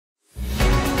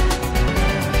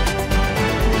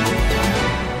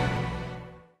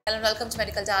welcome to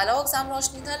Medical Dialogues. I'm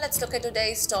Roshni Dhar. Let's look at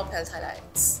today's top health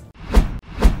highlights.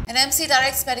 NMC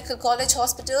directs medical college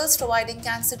hospitals providing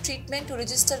cancer treatment to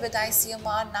register with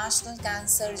ICMR National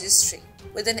Cancer Registry.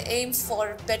 With an aim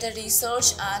for better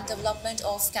research and development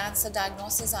of cancer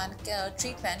diagnosis and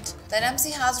treatment, the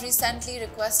NMC has recently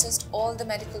requested all the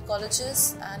medical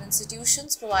colleges and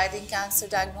institutions providing cancer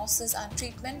diagnosis and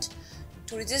treatment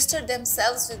to register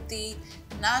themselves with the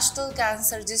National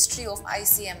Cancer Registry of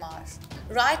ICMR.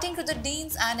 Writing to the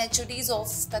deans and HODs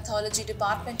of pathology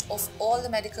department of all the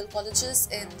medical colleges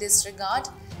in this regard,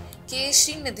 K.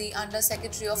 Srinidhi, Under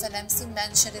Secretary of NMC,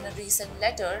 mentioned in a recent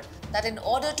letter that in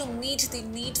order to meet the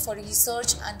need for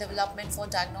research and development for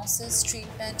diagnosis,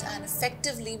 treatment and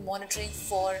effectively monitoring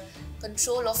for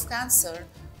control of cancer,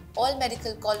 all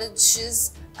medical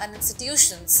colleges and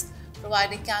institutions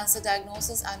providing cancer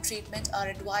diagnosis and treatment are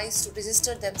advised to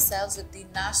register themselves with the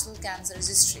National Cancer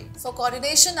Registry. For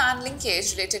coordination and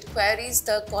linkage related queries,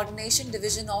 the Coordination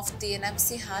Division of the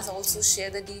NMC has also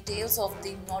shared the details of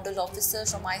the nodal officer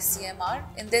from ICMR.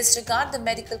 In this regard, the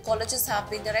medical colleges have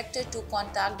been directed to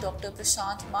contact Dr.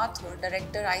 Prashant Mathur,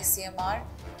 Director ICMR,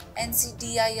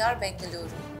 NCDIR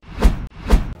Bengaluru.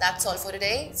 That's all for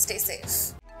today. Stay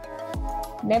safe.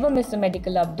 Never miss a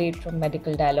medical update from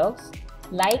Medical Dialogues.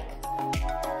 Like,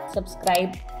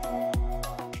 subscribe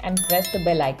and press the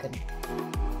bell icon.